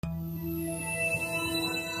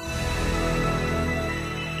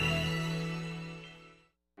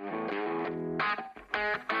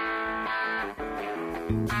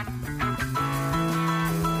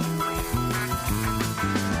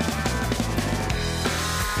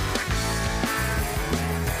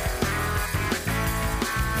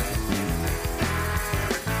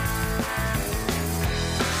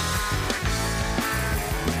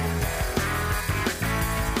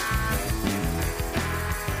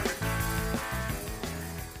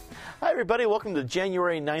Everybody, welcome to the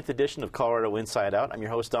January 9th edition of Colorado Inside Out. I'm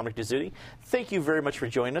your host, Dominic Dezzutti. Thank you very much for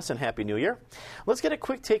joining us, and Happy New Year. Let's get a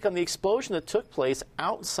quick take on the explosion that took place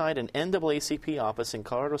outside an NAACP office in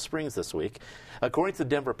Colorado Springs this week. According to the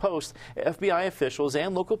Denver Post, FBI officials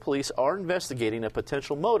and local police are investigating a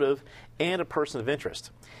potential motive and a person of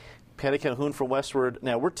interest. Patty Calhoun from Westward.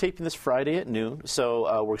 Now, we're taping this Friday at noon,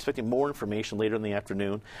 so we're expecting more information later in the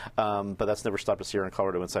afternoon, but that's never stopped us here on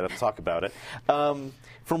Colorado Inside Out to talk about it.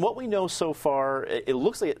 From what we know so far, it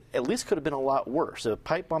looks like it at least could have been a lot worse. A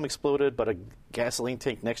pipe bomb exploded, but a gasoline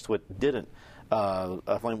tank next to it didn't.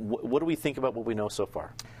 What do we think about what we know so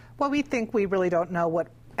far? Well, we think we really don't know what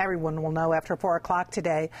everyone will know after 4 o'clock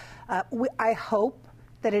today. I hope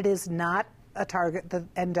that it is not a target, the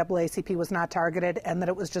NAACP was not targeted, and that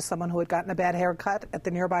it was just someone who had gotten a bad haircut at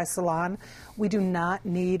the nearby salon. We do not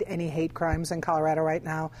need any hate crimes in Colorado right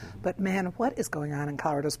now. But, man, what is going on in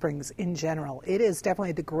Colorado Springs in general? It is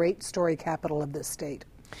definitely the great story capital of this state.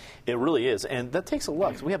 It really is, and that takes a lot,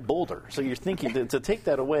 because we have Boulder. So you're thinking to take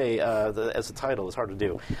that away as a title is hard to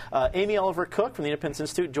do. Amy Oliver Cook from the Independence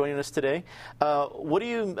Institute joining us today. What do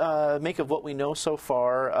you make of what we know so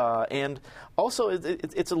far? And also,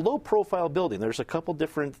 it's a low-profile building. There's a couple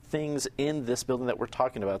different things in this building that we're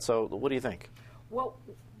talking about. So what do you think? Well,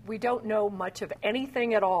 we don't know much of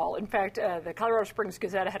anything at all. In fact, the Colorado Springs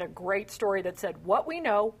Gazette had a great story that said, what we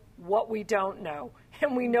know, what we don't know,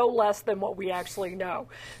 and we know less than what we actually know.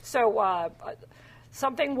 So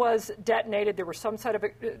something was detonated. There was some sort of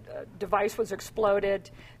device was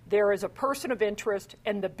exploded. There is a person of interest,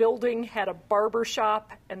 and the building had a barber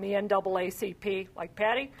shop and the NAACP. Like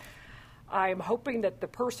Patty, I'm hoping that the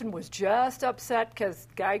person was just upset because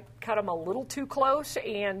guy cut him a little too close,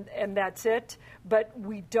 and that's it. But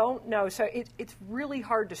we don't know. So it's really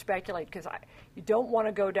hard to speculate because you don't want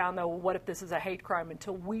to go down, though, what if this is a hate crime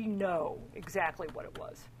until we know exactly what it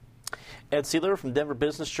was. Ed Sealer from Denver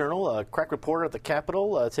Business Journal, a crack reporter at the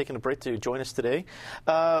Capitol, taking a break to join us today.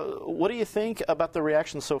 What do you think about the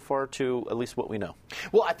reaction so far to at least what we know?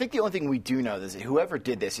 Well, I think the only thing we do know is that whoever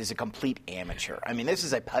did this is a complete amateur. I mean, this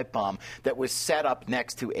is a pipe bomb that was set up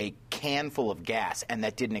next to a can full of gas, and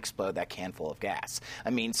that didn't explode that can full of gas.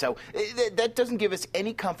 I mean, so that doesn't give us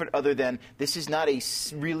any comfort other than this is not a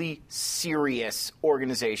really serious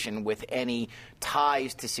organization with any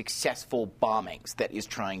ties to successful bombings that is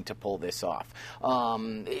trying to pull this off.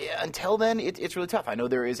 Until then, it's really tough. I know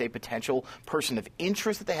there is a potential person of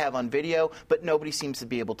interest that they have on video, but nobody seems to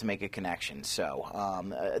be able to make a connection. So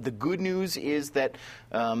the good news is that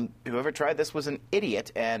whoever tried this was an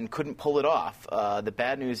idiot and couldn't pull it off. The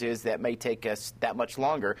bad news is that may take us that much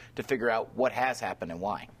longer to figure out what has happened and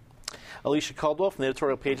why. Alicia Caldwell from the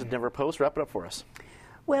editorial page of the Denver Post, wrap it up for us.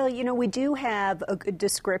 Well, you know, we do have a good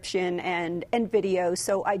description and video,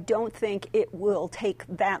 so I don't think it will take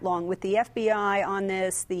that long. With the FBI on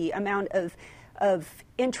this, the amount of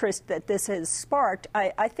interest that this has sparked,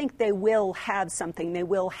 I think they will have something. They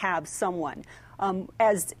will have someone.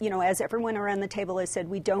 As you know, as everyone around the table has said,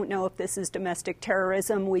 we don't know if this is domestic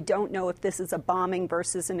terrorism. We don't know if this is a bombing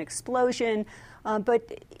versus an explosion.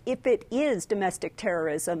 But if it is domestic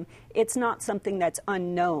terrorism, it's not something that's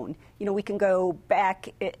unknown. You know, we can go back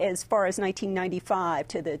as far as 1995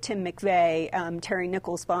 to the Tim McVeigh, Terry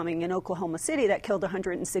Nichols bombing in Oklahoma City that killed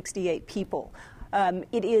 168 people.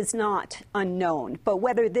 It is not unknown. But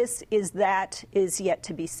whether this is that is yet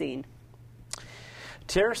to be seen.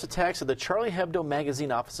 Terrorist attacks at the Charlie Hebdo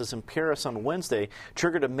magazine offices in Paris on Wednesday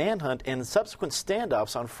triggered a manhunt and subsequent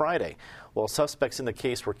standoffs on Friday. While suspects in the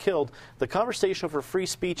case were killed, the conversation over free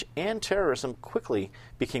speech and terrorism quickly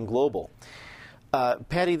became global.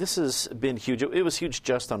 Patty, this has been huge. It was huge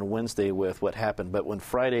just on Wednesday with what happened, but when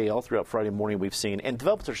Friday, all throughout Friday morning, we've seen, and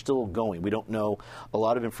developments are still going. We don't know a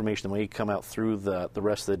lot of information that may come out through the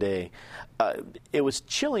rest of the day. It was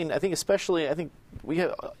chilling, I think, we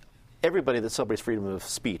have everybody that celebrates freedom of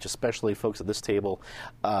speech, especially folks at this table,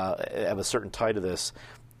 have a certain tie to this.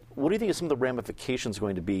 What do you think are some of the ramifications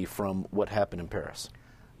going to be from what happened in Paris?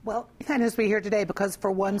 Well, and as we hear today, because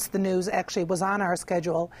for once the news actually was on our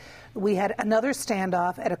schedule, we had another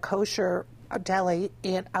standoff at a kosher deli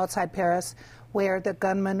outside Paris where the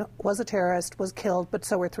gunman was a terrorist, was killed, but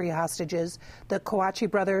so were 3 hostages. The Kouachi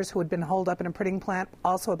brothers, who had been holed up in a printing plant,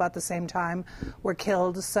 also about the same time, were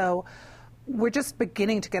killed. So we're just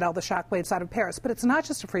beginning to get all the shockwaves out of Paris. But it's not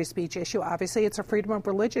just a free speech issue. Obviously, it's a freedom of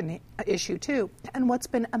religion issue, too. And what's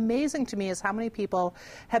been amazing to me is how many people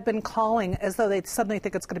have been calling as though they suddenly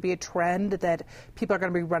think it's going to be a trend that people are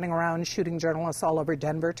going to be running around shooting journalists all over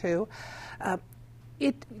Denver, too.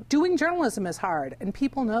 Doing journalism is hard, and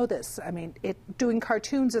people know this. I mean, doing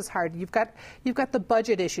cartoons is hard. You've got the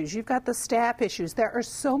budget issues. You've got the staff issues. There are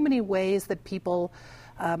so many ways that people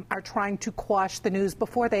are trying to quash the news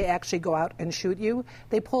before they actually go out and shoot you.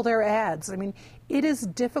 They pull their ads. I mean, it is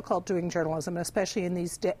difficult doing journalism, especially in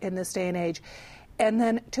this day and age. And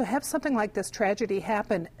then to have something like this tragedy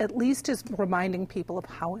happen at least is reminding people of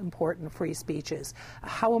how important free speech is,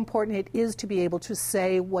 how important it is to be able to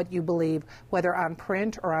say what you believe, whether on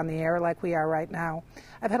print or on the air like we are right now.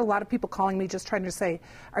 I've had a lot of people calling me just trying to say,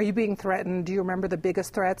 are you being threatened? Do you remember the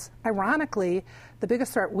biggest threats? Ironically, the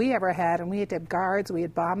biggest threat we ever had, and we had to have guards, we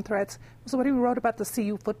had bomb threats, was what he wrote about the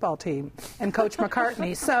CU football team and Coach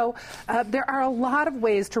McCartney. So there are a lot of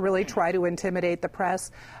ways to really try to intimidate the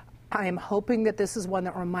press. I am hoping that this is one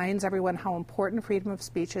that reminds everyone how important freedom of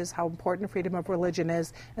speech is, how important freedom of religion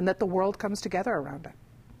is, and that the world comes together around it.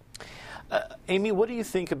 Amy, what do you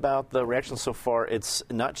think about the reaction so far? It's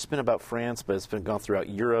not just been about France, but it's been gone throughout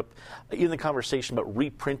Europe. Even the conversation about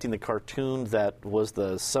reprinting the cartoon that was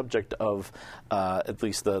the subject of at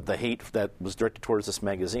least the hate that was directed towards this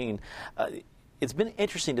magazine. It's been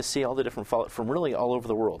interesting to see all the different fallout from really all over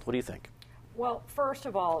the world. What do you think? Well, first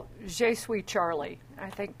of all, Je suis Charlie. I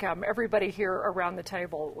think everybody here around the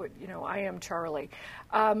table, I am Charlie.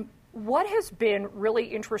 What has been really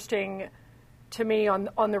interesting to me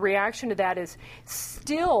on the reaction to that is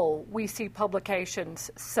still we see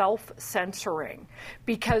publications self-censoring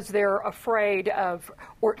because they're afraid of,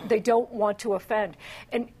 or they don't want to offend.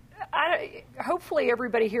 And hopefully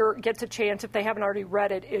everybody here gets a chance, if they haven't already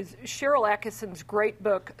read it, is Cheryl Atkinson's great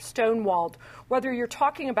book, Stonewalled. Whether you're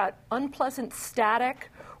talking about unpleasant static,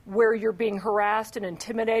 where you're being harassed and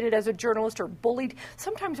intimidated as a journalist or bullied,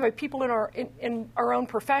 sometimes by people in our own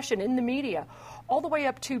profession, in the media, all the way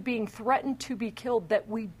up to being threatened to be killed, that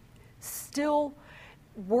we still,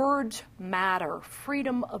 words matter,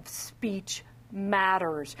 freedom of speech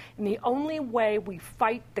matters. And the only way we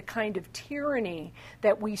fight the kind of tyranny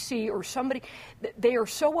that we see, or somebody, they are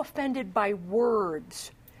so offended by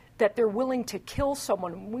words that they're willing to kill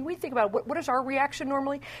someone. When we think about what is our reaction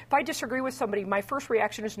normally? If I disagree with somebody, my first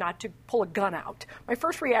reaction is not to pull a gun out. My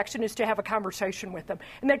first reaction is to have a conversation with them.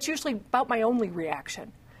 And that's usually about my only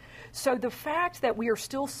reaction. So the fact that we are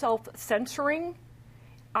still self-censoring,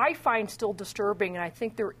 I find still disturbing, and I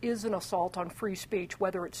think there is an assault on free speech,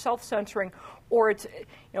 whether it's self-censoring or it's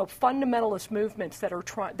fundamentalist movements that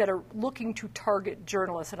are looking to target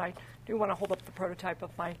journalists. And I do want to hold up the prototype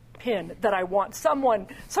of my pin that I want some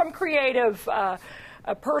creative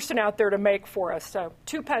person out there to make for us. So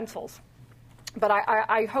 2 pencils. But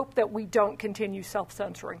I hope that we don't continue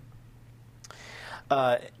self-censoring.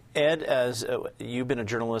 Ed, as you've been a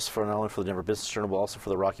journalist for not only for the Denver Business Journal, but also for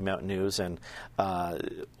the Rocky Mountain News, and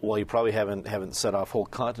while you probably haven't set off whole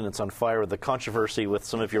continents on fire with the controversy with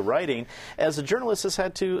some of your writing, as a journalist, has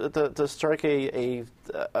had to strike a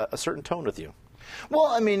certain tone with you. Well,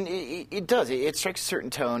 I mean, it does. It strikes a certain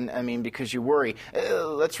tone, I mean, because you worry.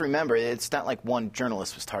 Let's remember, it's not like one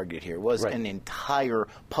journalist was targeted here. It was an entire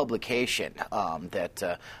publication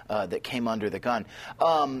that came under the gun.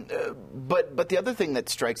 But the other thing that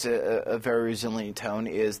strikes a very resilient tone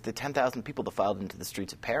is the 10,000 people that filed into the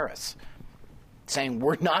streets of Paris, saying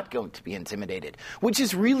we're not going to be intimidated, which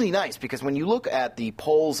is really nice because when you look at the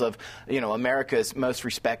polls of America's most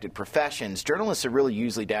respected professions, journalists are really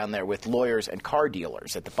usually down there with lawyers and car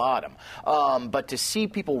dealers at the bottom. But to see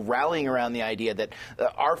people rallying around the idea that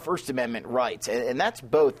our First Amendment rights, and that's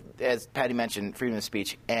both, as Patty mentioned, freedom of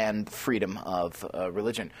speech and freedom of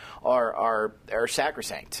religion, are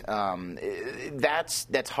sacrosanct.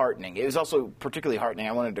 That's heartening. It was also particularly heartening.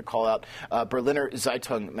 I wanted to call out Berliner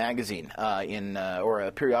Zeitung magazine or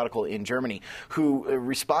a periodical in Germany, who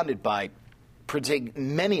responded by printing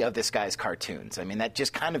many of this guy's cartoons. I mean, that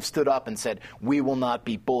just kind of stood up and said, we will not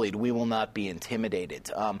be bullied, we will not be intimidated.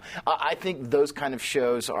 I think those kind of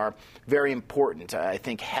shows are very important. I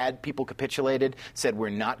think had people capitulated, said we're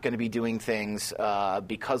not going to be doing things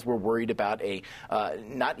because we're worried about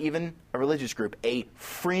not even a religious group, a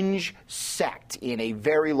fringe sect in a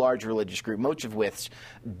very large religious group, much of which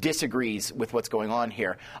disagrees with what's going on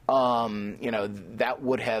here, that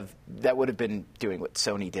would have been doing what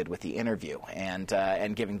Sony did with the interview.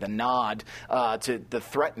 and giving the nod to the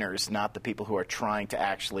threateners, not the people who are trying to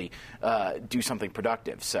actually do something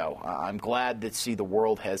productive. So I'm glad to see the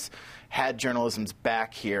world has had journalism's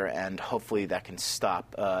back here, and hopefully that can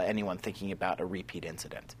stop anyone thinking about a repeat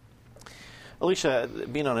incident. Alicia,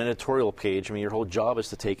 being on an editorial page, I mean, your whole job is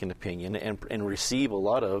to take an opinion and receive a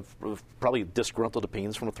lot of probably disgruntled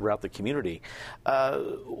opinions from throughout the community.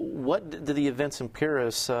 What did the events in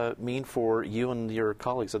Paris mean for you and your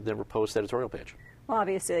colleagues at the Denver Post editorial page? Well,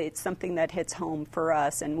 obviously, it's something that hits home for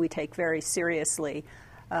us, and we take very seriously.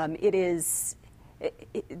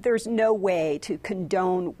 There's no way to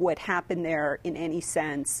condone what happened there in any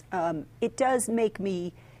sense. It does make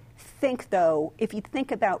me think, though, if you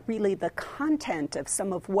think about really the content of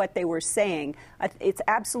some of what they were saying, it's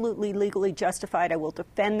absolutely legally justified. I will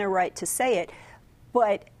defend their right to say it,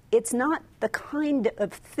 but it's not the kind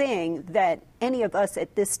of thing that any of us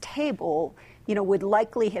at this table, would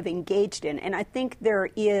likely have engaged in. And I think there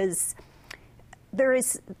is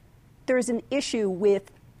an issue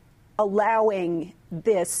with allowing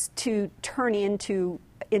this to turn into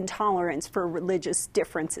intolerance for religious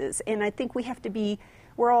differences. And I think we have to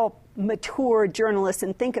we're all mature journalists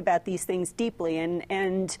and think about these things deeply.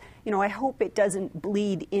 And I hope it doesn't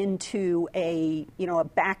bleed into a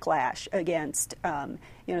backlash against, the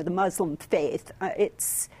Muslim faith.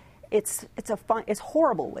 It's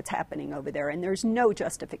horrible what's happening over there, and there's no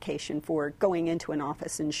justification for going into an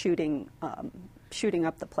office and shooting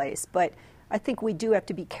up the place. But I think we do have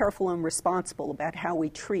to be careful and responsible about how we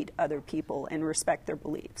treat other people and respect their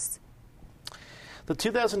beliefs. The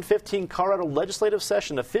 2015 Colorado legislative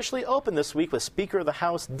session officially opened this week with Speaker of the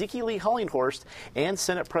House Dickey Lee Hullinghorst and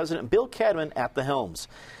Senate President Bill Cadman at the helms.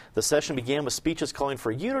 The session began with speeches calling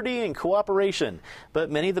for unity and cooperation,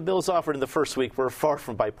 but many of the bills offered in the first week were far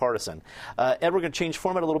from bipartisan. Ed, we're going to change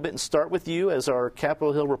format a little bit and start with you as our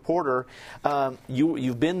Capitol Hill reporter.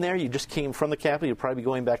 You've been there. You just came from the Capitol. You'll probably be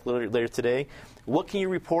going back later today. What can you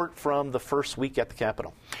report from the first week at the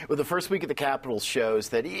Capitol? Well, the first week at the Capitol shows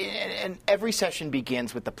that and every session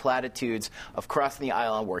begins with the platitudes of crossing the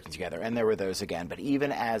aisle and working together, and there were those again. But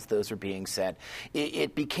even as those are being said,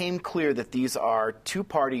 it became clear that these are two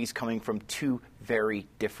parties coming from two very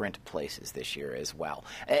different places this year as well.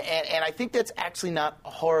 And I think that's actually not a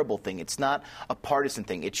horrible thing. It's not a partisan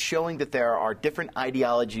thing. It's showing that there are different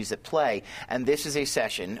ideologies at play, and this is a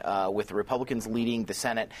session with the Republicans leading the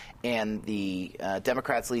Senate and the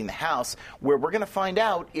Democrats leading the House where we're going to find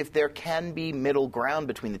out if there can be middle ground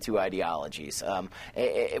between the two ideologies,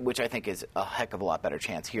 which I think is a heck of a lot better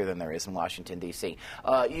chance here than there is in Washington, D.C.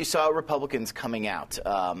 You saw Republicans coming out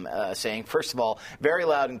saying, first of all, very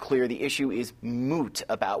loud and clear, the issue is moot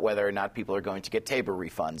about whether or not people are going to get Tabor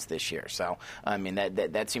refunds this year. So, I mean,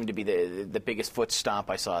 that seemed to be the biggest foot stomp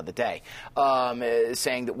I saw of the day,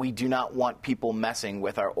 saying that we do not want people messing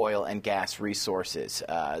with our oil and gas resources,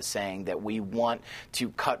 saying that we want to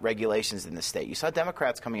cut regulations in the state. You saw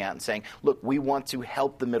Democrats coming out and saying, look, we want to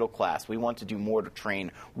help the middle class. We want to do more to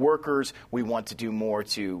train workers. We want to do more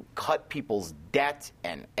to cut people's debt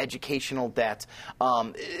and educational debt.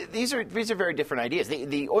 These are very different ideas.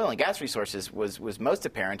 The oil and gas resources was most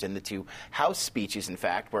apparent in the two House speeches, in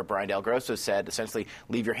fact, where Brian Del Grosso said, essentially,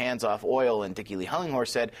 leave your hands off oil, and Dickey Lee Hullinghorst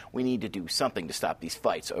said, we need to do something to stop these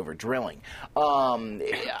fights over drilling.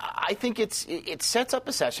 I think it sets up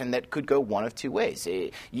a session that could go one of two ways.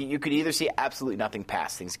 You could either see absolutely nothing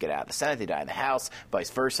pass, things get out of the Senate, they die in the House,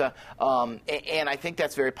 vice versa, and I think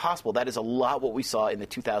that's very possible. That is a lot what we saw in the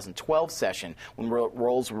 2012 session when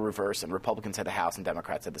roles were reversed and Republicans had the House and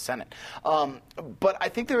Democrats had the Senate. But I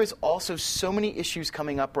think there is also so many issues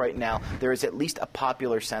coming up right now, there is at least a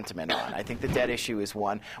popular sentiment on. I think the debt issue is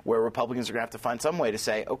one where Republicans are going to have to find some way to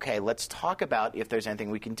say, okay, let's talk about if there's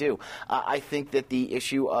anything we can do. I think that the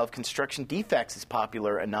issue of construction defects is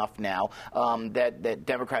popular enough now that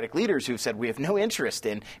Democratic leaders who've said we have no interest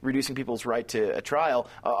in reducing people's right to a trial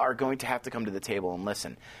are going to have to come to the table and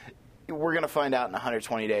listen. We're going to find out in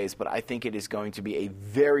 120 days, but I think it is going to be a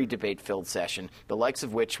very debate-filled session, the likes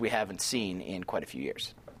of which we haven't seen in quite a few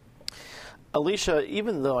years. Alicia,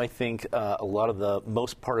 even though I think a lot of the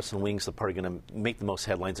most partisan wings of the party are going to make the most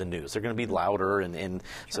headlines and news, they're going to be louder and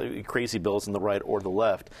so crazy bills on the right or the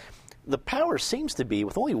left, the power seems to be,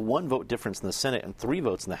 with only one vote difference in the Senate and 3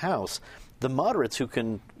 votes in the House, the moderates who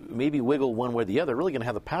can maybe wiggle one way or the other are really going to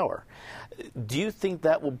have the power. Do you think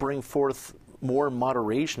that will bring forth more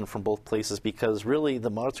moderation from both places, because really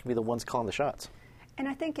the moderates are going to be the ones calling the shots? And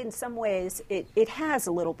I think in some ways it has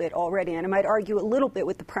a little bit already, and I might argue a little bit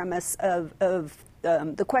with the premise of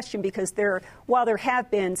the question, because while there have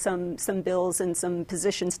been some bills and some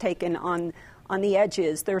positions taken on the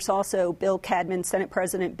edges. There's also Bill Cadman, Senate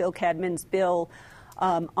President Bill Cadman's bill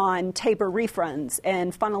on Tabor refunds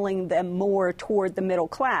and funneling them more toward the middle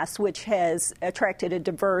class, which has attracted a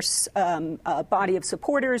diverse body of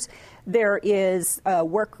supporters. There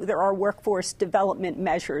are workforce development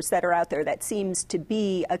measures that are out there. That seems to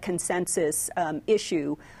be a consensus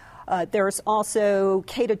issue. There's also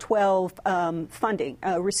K-12 funding,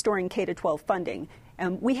 restoring K-12 funding.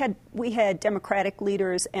 We had Democratic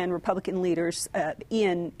leaders and Republican leaders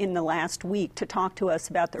in the last week to talk to us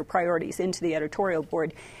about their priorities into the editorial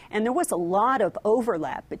board, and there was a lot of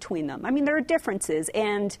overlap between them. I mean, there are differences,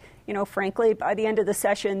 and frankly, by the end of the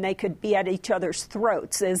session, they could be at each other's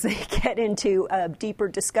throats as they get into deeper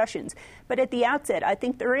discussions. But at the outset, I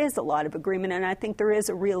think there is a lot of agreement, and I think there is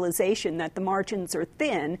a realization that the margins are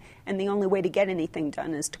thin, and the only way to get anything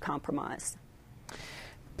done is to compromise.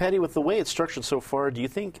 Patty, with the way it's structured so far, do you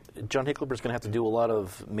think John Hickenlooper is going to have to do a lot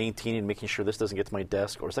of maintaining and making sure this doesn't get to my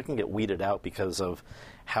desk, or is that going to get weeded out because of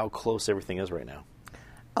how close everything is right now?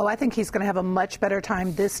 Oh, I think he's going to have a much better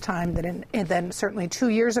time this time than certainly 2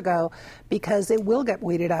 years ago, because it will get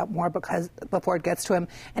weeded out more before it gets to him.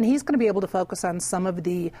 And he's going to be able to focus on some of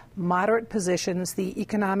the moderate positions, the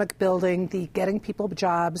economic building, the getting people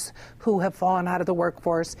jobs who have fallen out of the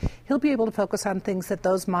workforce. He'll be able to focus on things that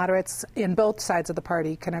those moderates in both sides of the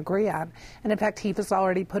party can agree on. And in fact, he has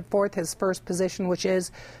already put forth his first position, which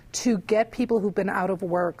is to get people who've been out of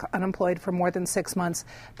work, unemployed for more than 6 months,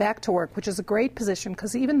 back to work, which is a great position,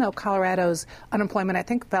 because even though Colorado's unemployment, I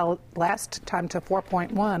think, fell last time to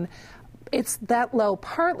 4.1, it's that low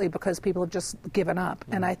partly because people have just given up.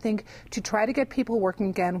 And I think to try to get people working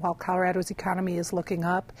again while Colorado's economy is looking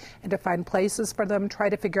up, and to find places for them, try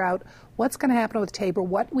to figure out what's going to happen with Tabor,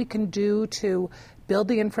 what we can do to build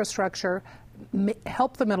the infrastructure,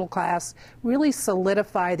 help the middle class, really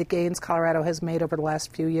solidify the gains Colorado has made over the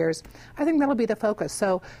last few years. I think that'll be the focus.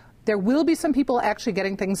 So there will be some people actually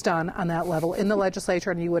getting things done on that level in the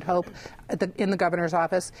legislature, and you would hope in the governor's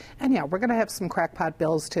office. And yeah, we're going to have some crackpot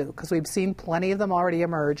bills too, because we've seen plenty of them already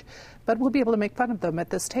emerge. But we'll be able to make fun of them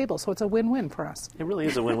at this table, so it's a win-win for us. It really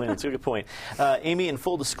is a win-win. It's a good point. Amy, in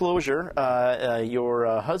full disclosure,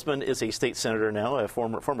 your husband is a state senator now, a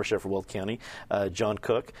former sheriff of Weld County, John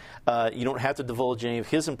Cook. You don't have to divulge any of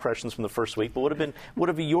his impressions from the first week, but what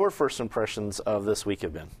have your first impressions of this week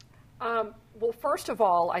have been? Well, first of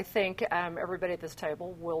all, I think everybody at this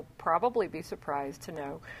table will probably be surprised to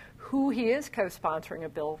know who he is co-sponsoring a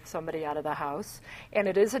bill with somebody out of the House, and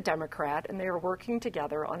it is a Democrat, and they are working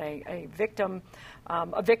together on a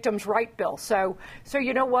victim's right bill. So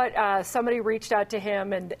you know what? Somebody reached out to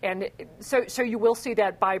him, and so you will see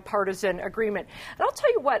that bipartisan agreement. And I'll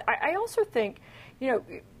tell you what, I also think,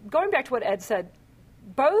 going back to what Ed said,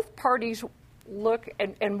 both parties look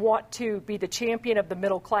and want to be the champion of the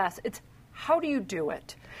middle class. It's how do you do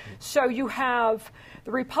it? So you have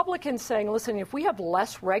the Republicans saying, listen, if we have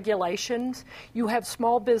less regulations, you have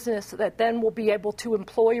small business that then will be able to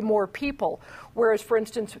employ more people. Whereas, for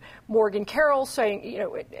instance, Morgan Carroll saying,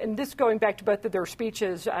 and this going back to both of their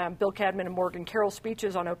speeches, Bill Cadman and Morgan Carroll's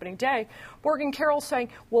speeches on opening day, Morgan Carroll saying,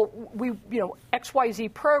 well, we,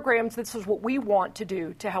 XYZ programs, this is what we want to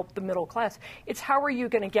do to help the middle class. It's how are you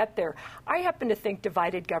going to get there? I happen to think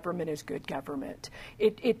divided government is good government.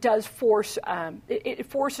 It does force, it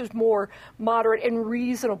forces more moderate and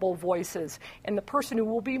reasonable voices. And the person who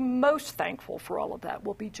will be most thankful for all of that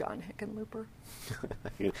will be John Hickenlooper.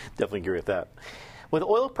 You definitely agree with that. With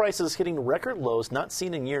oil prices hitting record lows not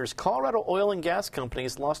seen in years, Colorado oil and gas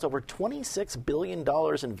companies lost over $26 billion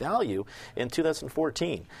in value in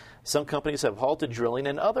 2014. Some companies have halted drilling,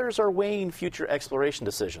 and others are weighing future exploration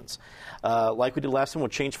decisions. Like we did last time, we'll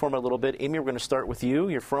change format a little bit. Amy, we're going to start with you.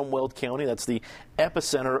 You're from Weld County. That's the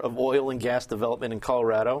epicenter of oil and gas development in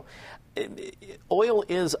Colorado. Oil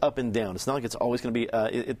is up and down. It's not like it's always going to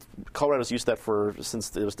be. Colorado's used that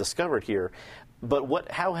since it was discovered here.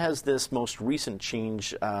 But how has this most recent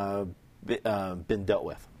change been dealt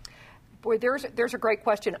with? Boy, there's a great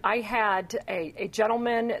question. I had a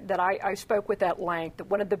gentleman that I spoke with at length,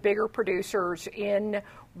 one of the bigger producers in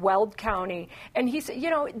Weld County, and he said,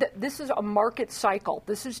 this is a market cycle.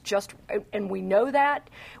 This is just, and we know that.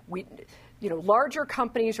 Larger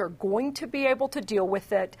companies are going to be able to deal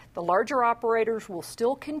with it. The larger operators will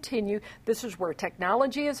still continue. This is where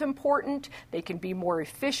technology is important. They can be more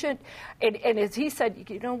efficient. And as he said,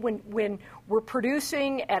 when we're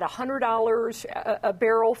producing at $100 a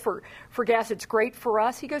barrel for gas, it's great for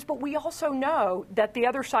us. He goes, but we also know that the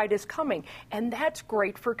other side is coming, and that's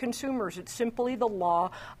great for consumers. It's simply the law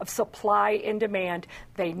of supply and demand.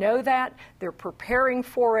 They know that. They're preparing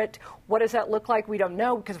for it. What does that look like? We don't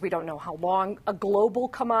know, because we don't know how long long. A global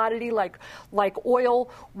commodity like oil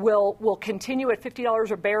will continue at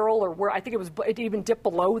 $50 a barrel, or where I think it even dipped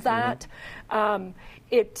below that.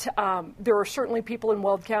 There are certainly people in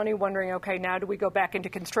Weld County wondering, okay, now do we go back into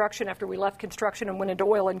construction after we left construction and went into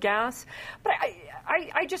oil and gas? But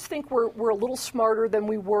I just think we're a little smarter than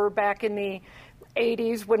we were back in the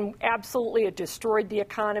 80s when absolutely it destroyed the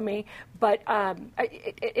economy. But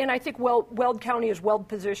and I think Weld County is well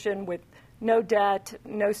positioned with no debt,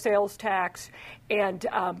 no sales tax, and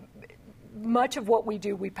much of what we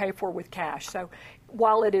do we pay for with cash. So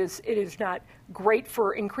while it is not great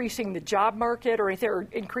for increasing the job market or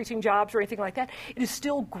increasing jobs or anything like that, it is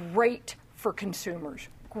still great for consumers.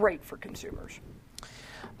 Great for consumers.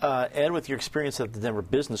 Ed, with your experience at the Denver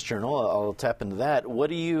Business Journal, I'll tap into that. What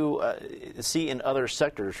do you see in other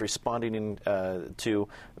sectors responding to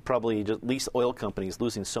probably at least oil companies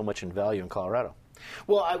losing so much in value in Colorado?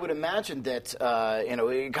 Well, I would imagine that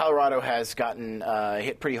Colorado has gotten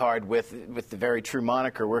hit pretty hard with the very true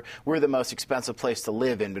moniker. We're the most expensive place to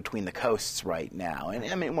live in between the coasts right now, and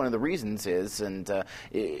I mean one of the reasons is,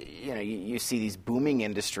 you see these booming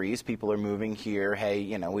industries. People are moving here.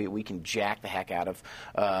 Hey, we can jack the heck out of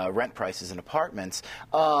rent prices in apartments.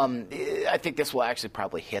 I think this will actually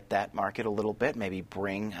probably hit that market a little bit. Maybe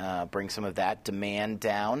bring some of that demand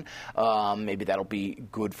down. Maybe that'll be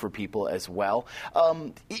good for people as well.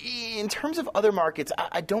 In terms of other markets,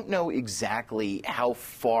 I don't know exactly how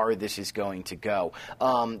far this is going to go.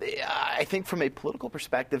 I think from a political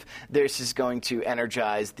perspective, this is going to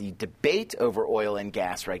energize the debate over oil and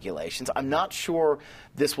gas regulations. I'm not sure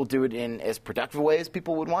this will do it in as productive a way as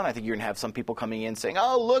people would want. I think you're going to have some people coming in saying,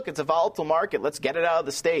 oh, look, it's a volatile market. Let's get it out of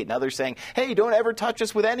the state. And others saying, hey, don't ever touch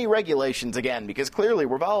us with any regulations again because clearly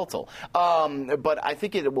we're volatile. But I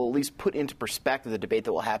think it will at least put into perspective the debate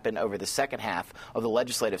that will happen over the second half of the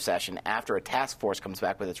legislative session after a task force comes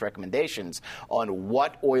back with its recommendations on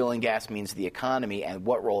what oil and gas means to the economy and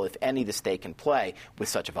what role, if any, the state can play with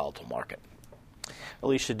such a volatile market.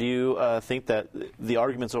 Alicia, do you think that the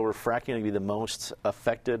arguments over fracking are going to be the most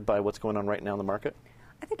affected by what's going on right now in the market?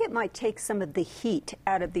 I think it might take some of the heat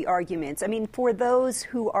out of the arguments. I mean, for those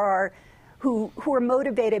who are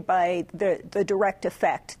motivated by the direct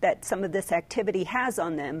effect that some of this activity has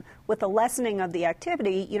on them, with the lessening of the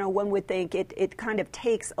activity, one would think it kind of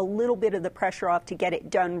takes a little bit of the pressure off to get it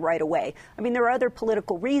done right away. I mean, there are other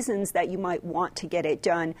political reasons that you might want to get it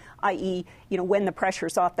done, i.e., when the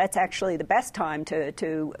pressure's off, that's actually the best time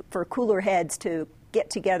for cooler heads to get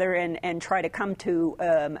together and try to come to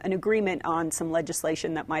an agreement on some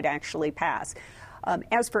legislation that might actually pass.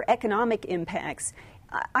 As for economic impacts,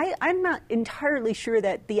 I'm not entirely sure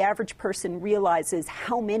that the average person realizes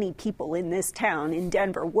how many people in this town, in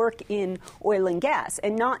Denver, work in oil and gas,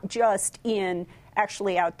 and not just in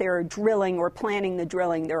actually out there drilling or planning the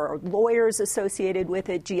drilling. There are lawyers associated with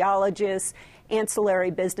it, geologists,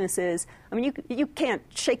 ancillary businesses. I mean, you can't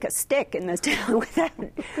shake a stick in this town without,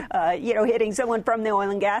 hitting someone from the oil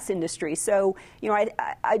and gas industry. So,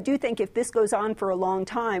 I do think if this goes on for a long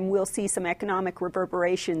time, we'll see some economic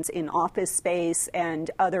reverberations in office space and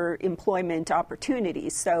other employment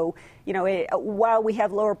opportunities. So, while we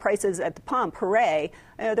have lower prices at the pump, hooray,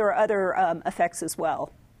 there are other effects as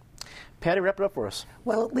well. Patty, wrap it up for us.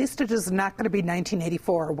 Well, at least it is not going to be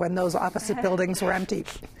 1984 when those opposite buildings were empty.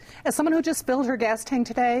 As someone who just filled her gas tank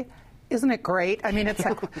today, isn't it great? I mean, it's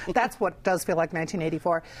like, that's what does feel like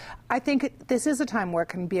 1984. I think this is a time where it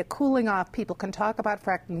can be a cooling off. People can talk about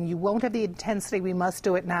fracking. You won't have the intensity. We must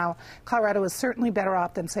do it now. Colorado is certainly better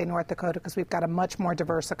off than, say, North Dakota because we've got a much more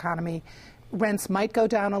diverse economy. Rents might go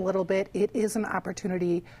down a little bit. It is an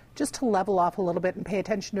opportunity just to level off a little bit and pay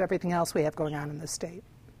attention to everything else we have going on in this state.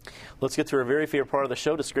 Let's get to our very favorite part of the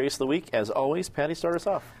show, Disgrace of the Week. As always, Patty, start us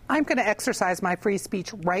off. I'm going to exercise my free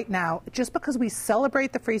speech right now. Just because we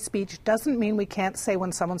celebrate the free speech doesn't mean we can't say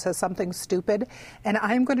when someone says something stupid. And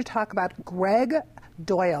I'm going to talk about Greg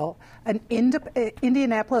Doyle, an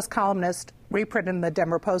Indianapolis columnist, reprinted in the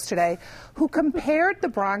Denver Post today, who compared the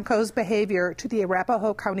Broncos' behavior to the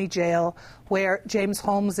Arapahoe County Jail where James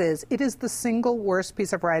Holmes is. It is the single worst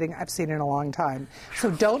piece of writing I've seen in a long time.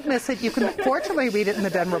 So don't miss it. You can fortunately read it in the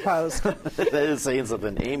Denver Post. That is saying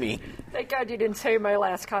something. Amy. Thank God you didn't say my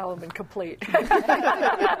last column incomplete.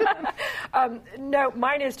 No,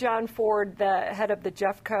 mine is John Ford, the head of the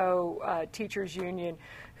Jeffco Teachers Union,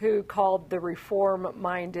 who called the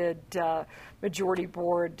reform-minded majority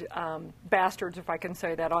board bastards, if I can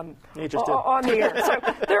say that, on the air. So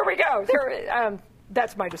there we go.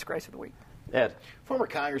 That's my disgrace of the week. Ed. Former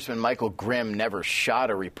Congressman Michael Grimm never shot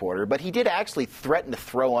a reporter, but he did actually threaten to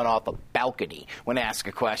throw one off a balcony when asked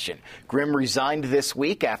a question. Grimm resigned this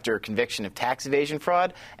week after a conviction of tax evasion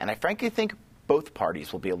fraud, and I frankly think both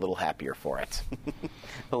parties will be a little happier for it.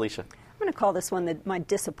 Alicia. I'm going to call this one my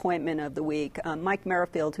disappointment of the week. Mike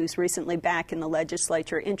Merrifield, who's recently back in the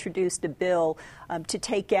legislature, introduced a bill to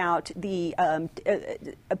take out a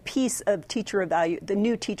piece of the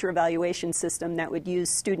new teacher evaluation system that would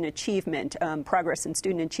use student achievement, progress in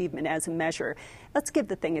student achievement as a measure. Let's give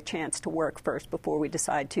the thing a chance to work first before we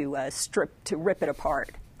decide to rip it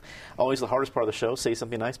apart. Always the hardest part of the show, say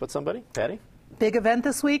something nice about somebody. Patty? Big event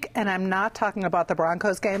this week, and I'm not talking about the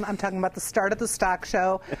Broncos game. I'm talking about the start of the stock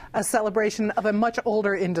show, a celebration of a much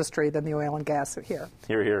older industry than the oil and gas here.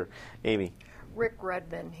 Hear, hear. Amy. Rick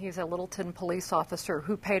Redman, he's a Littleton police officer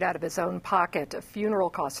who paid out of his own pocket a funeral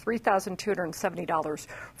cost, $3,270,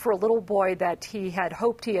 for a little boy that he had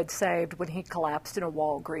hoped he had saved when he collapsed in a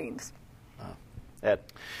Walgreens. Ed.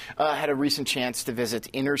 Had a recent chance to visit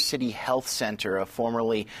Inner City Health Center, a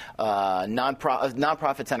formerly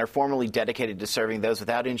nonprofit center formerly dedicated to serving those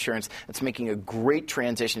without insurance. That's making a great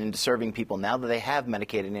transition into serving people now that they have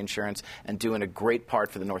Medicaid and insurance, and doing a great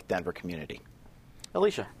part for the North Denver community.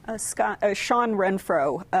 Alicia. Sean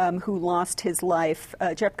Renfro, who lost his life,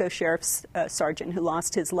 Jeffco Sheriff's Sergeant, who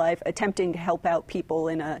lost his life attempting to help out people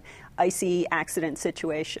in an icy accident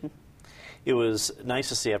situation. It was nice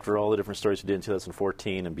to see, after all the different stories we did in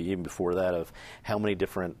 2014 and even before that, of how many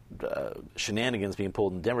different shenanigans being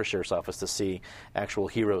pulled in Denver Sheriff's Office, to see actual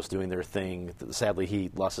heroes doing their thing. Sadly, he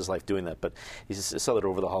lost his life doing that, but he saw that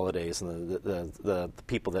over the holidays, and the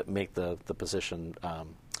people that make the position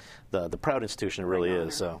the proud institution it really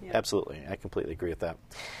is. So, yeah. Absolutely, I completely agree with that.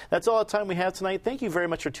 That's all the time we have tonight. Thank you very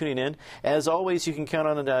much for tuning in. As always, you can count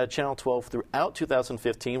on Channel 12 throughout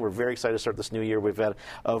 2015. We're very excited to start this new year. We've had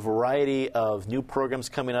a variety of new programs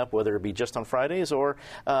coming up, whether it be just on Fridays or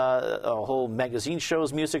a whole magazine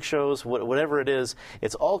shows, music shows, whatever it is.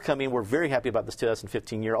 It's all coming. We're very happy about this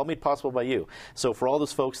 2015 year, all made possible by you. So for all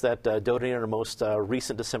those folks that donated our most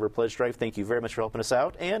recent December pledge drive, thank you very much for helping us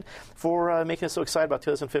out and for making us so excited about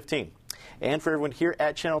 2015. And for everyone here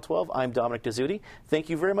at Channel 12, I'm Dominic Dezzutti. Thank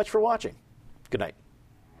you very much for watching. Good night.